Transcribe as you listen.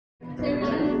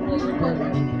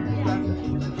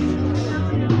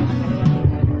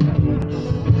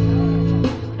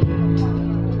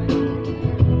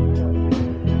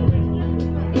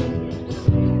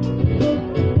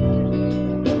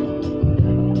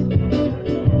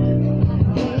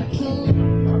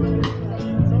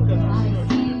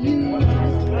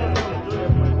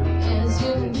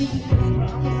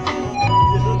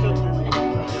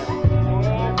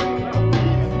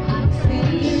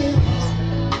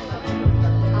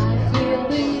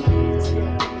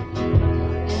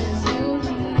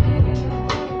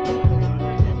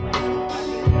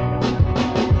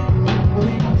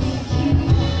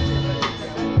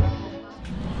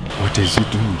What is he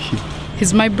doing here?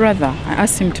 He's my brother. I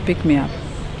asked him to pick me up.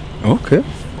 Okay.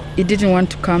 He didn't want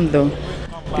to come though.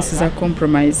 This is a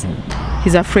compromise.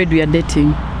 He's afraid we are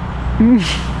dating.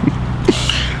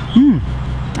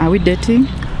 Are we dating?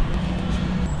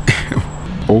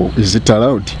 Oh, is it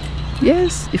allowed?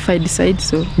 Yes, if I decide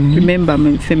so. Remember, I'm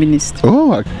a feminist.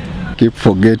 Oh, I keep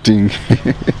forgetting.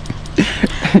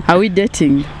 Are we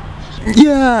dating?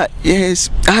 Yeah, yes.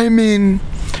 I mean,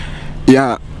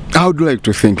 yeah, I would like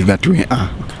to think that we are,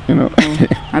 you know. Oh,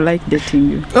 I like dating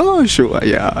you. Oh, sure,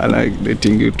 yeah, I like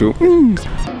dating you too.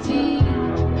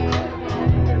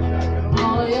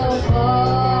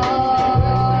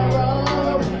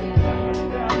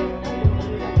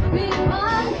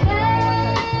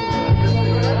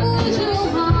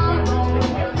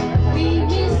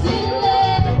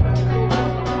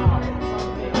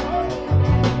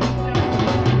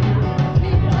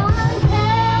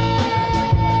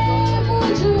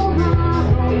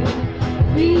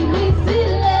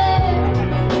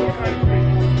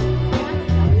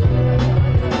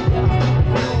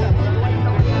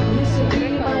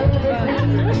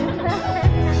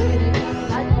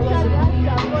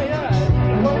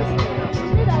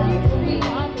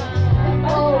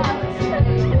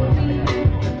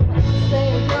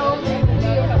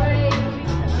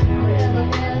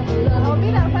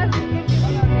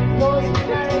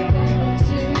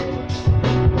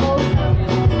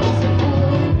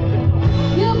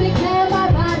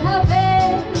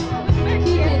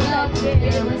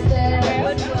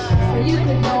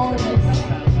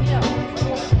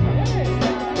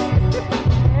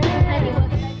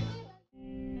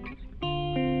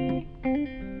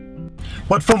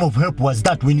 What form of help was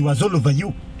that when he was all over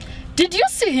you? Did you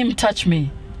see him touch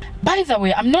me? By the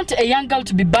way, I'm not a young girl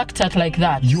to be backed at like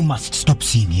that. You must stop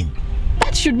seeing him.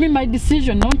 That should be my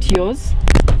decision, not yours.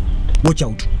 Watch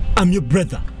out. I'm your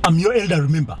brother. I'm your elder,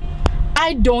 remember?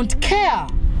 I don't care.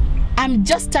 I'm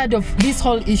just tired of this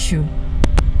whole issue.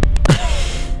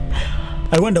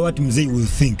 I wonder what Mzee will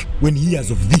think when he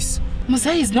hears of this.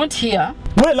 Mzee is not here.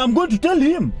 Well, I'm going to tell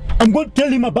him. I'm going to tell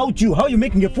him about you, how you're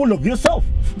making a fool of yourself.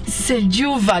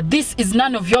 Sejuva, this is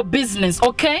none of your business,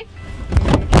 okay?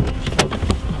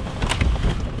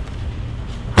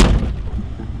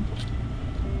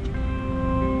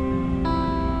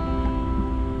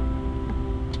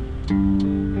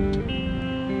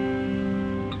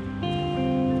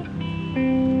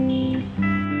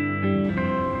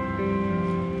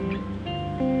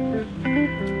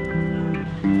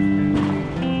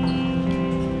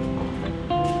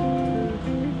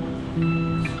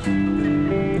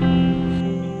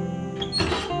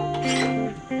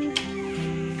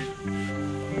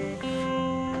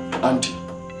 Auntie,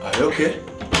 are you okay?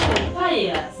 Why,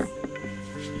 yes.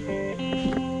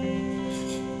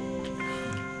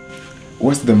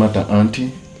 What's the matter,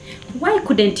 Auntie? Why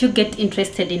couldn't you get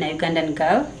interested in a Ugandan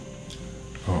girl?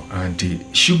 Oh, Auntie,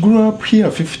 she grew up here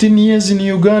 15 years in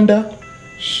Uganda.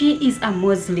 She is a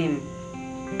Muslim,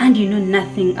 and you know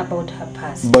nothing about her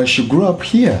past. But she grew up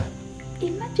here.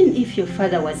 Imagine if your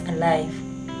father was alive.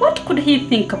 What could he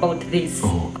think about this?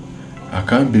 Oh, I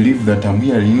can't believe that I'm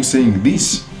hearing you saying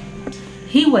this.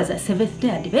 He was a Seventh-day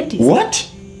Adventist.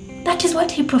 What? That is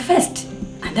what he professed,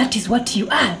 and that is what you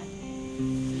are.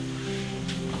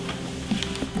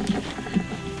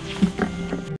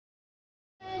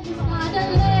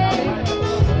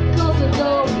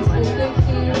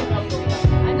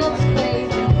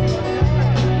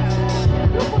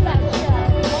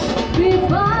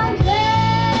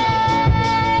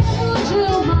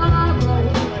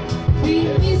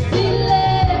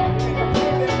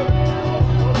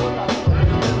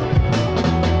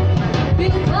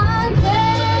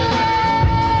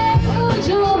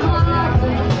 Joe.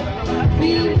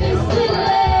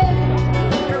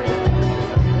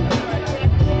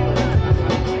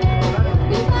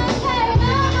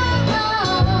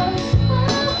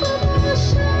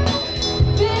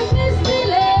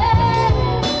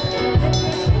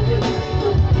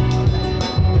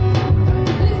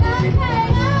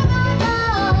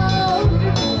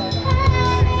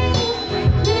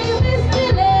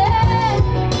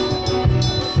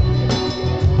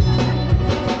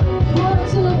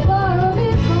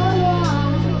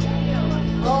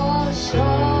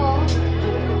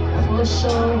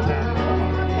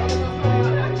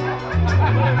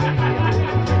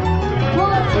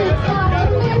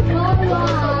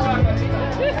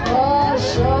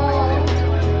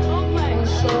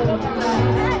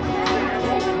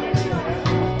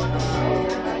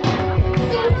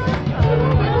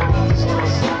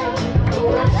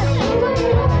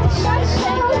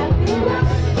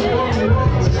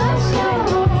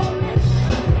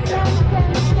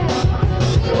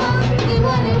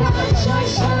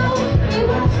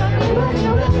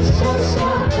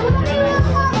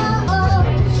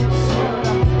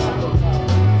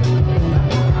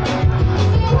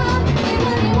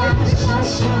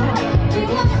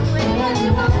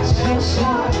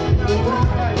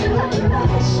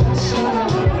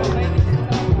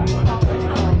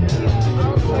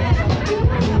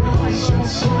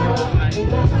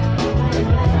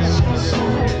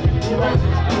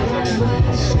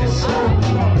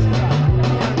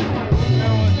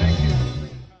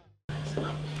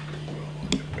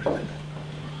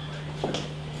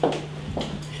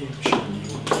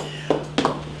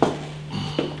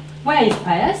 Where is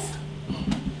Pius?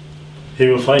 He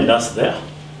will find us there.